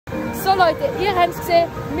So Leute, ihr habt es gesehen,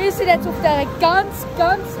 wir sind jetzt auf dieser ganz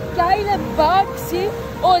geilen Bahn gewesen.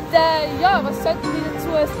 Und ja, was sollten wir dazu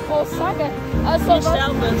groß sagen? Also, wir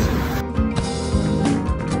sterben.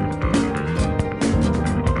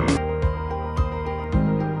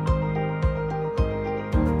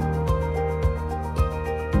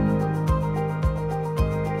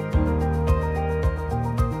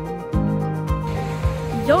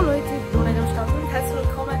 Jo Leute, BlueNight am Start und herzlich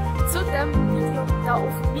willkommen zu diesem Video hier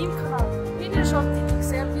auf meinem Kanal. Wie ihr schon am Titel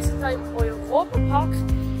gesehen habt, wir sind hier im Europapark.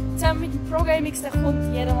 Zusammen mit dem Pro Gamix, der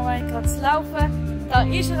kommt jeden Moment gerade zu laufen. Da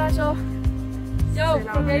ist er auch schon. Jo,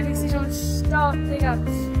 Pro Gamix ist am Start, Digga.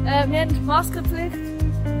 Wir haben Maskenpflicht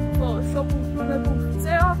von shop.bluenight.ch.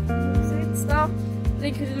 Ihr seht es da,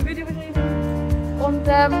 Link in der Videobeschreibung. Und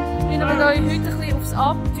wir nehmen euch heute ein bisschen aufs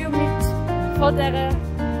Abenteuer mit von dieser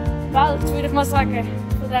Welt, würde ich mal sagen.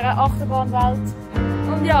 Dieser Achterbahnwelt.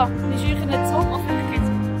 Und ja, wir scheuchen nicht zurück auf den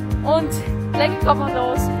und legen wir mal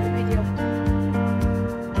los mit dem Video.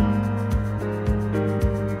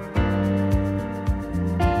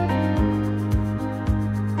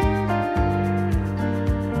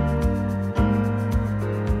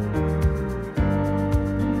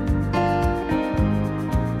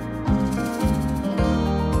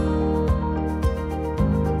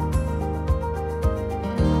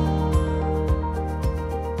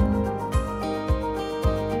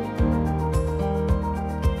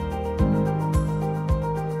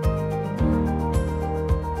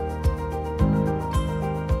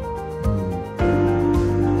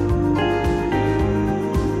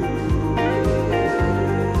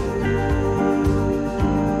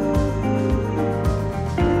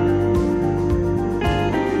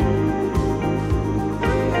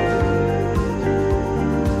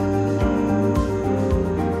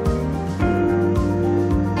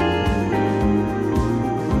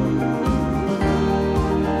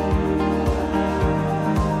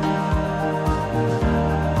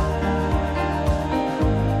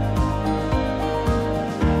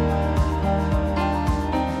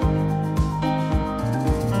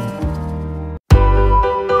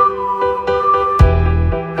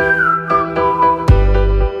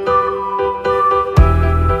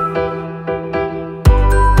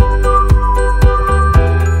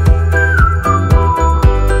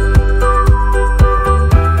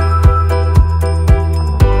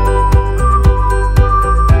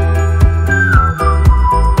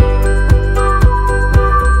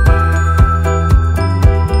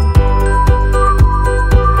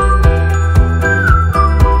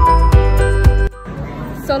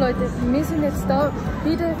 So Leute, wir sind jetzt hier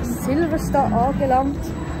bei der Silverstar angelangt,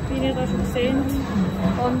 wie ihr da schon seht.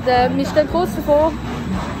 Und wir stehen kurz davor,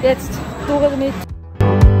 jetzt durch damit.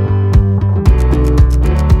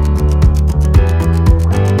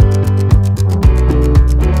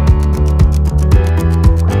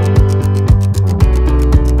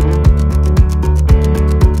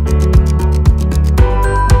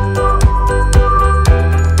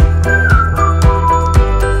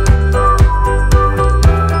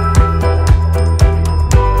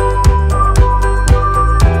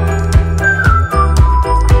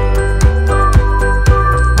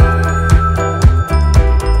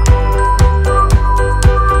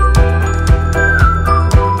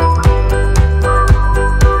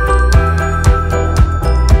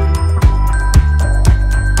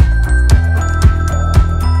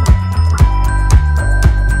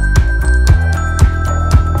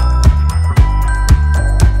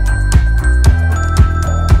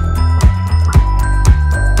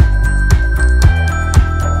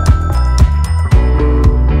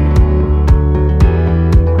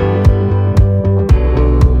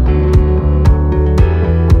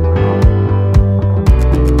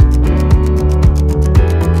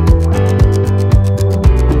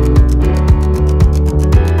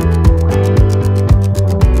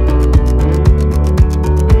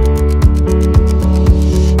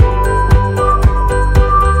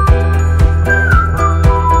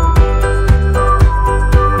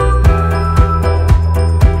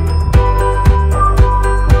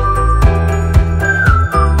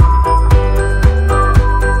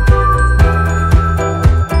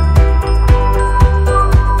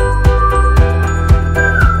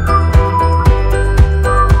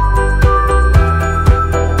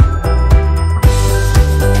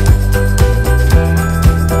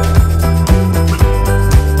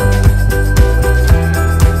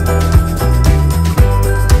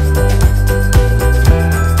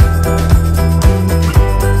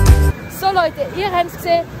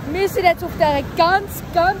 Wir sind jetzt auf dieser ganz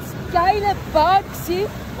geilen Bahn gewesen.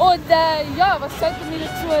 Und ja, was sollten wir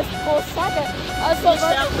dazu groß sagen? Also,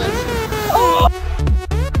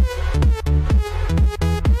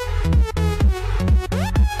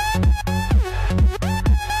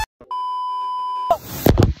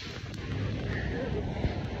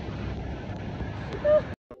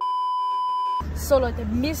 So Leute,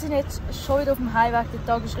 wir sind jetzt schon wieder auf dem Heimweg. Der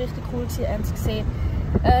Tag war richtig cool, ihr habt es gesehen.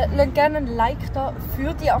 Lasst gerne ein Like da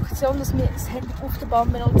für die Aktion, dass wir das Handy auf der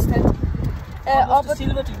Bahn benutzt haben. Aber ich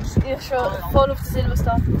schon voll auf der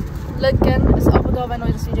Silverstar. Lasst gerne ein Abo da, wenn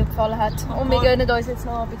euch das Video gefallen hat. Und wir gönnen uns jetzt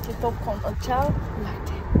noch ein bisschen Popcorn. Und ciao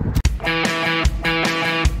Leute.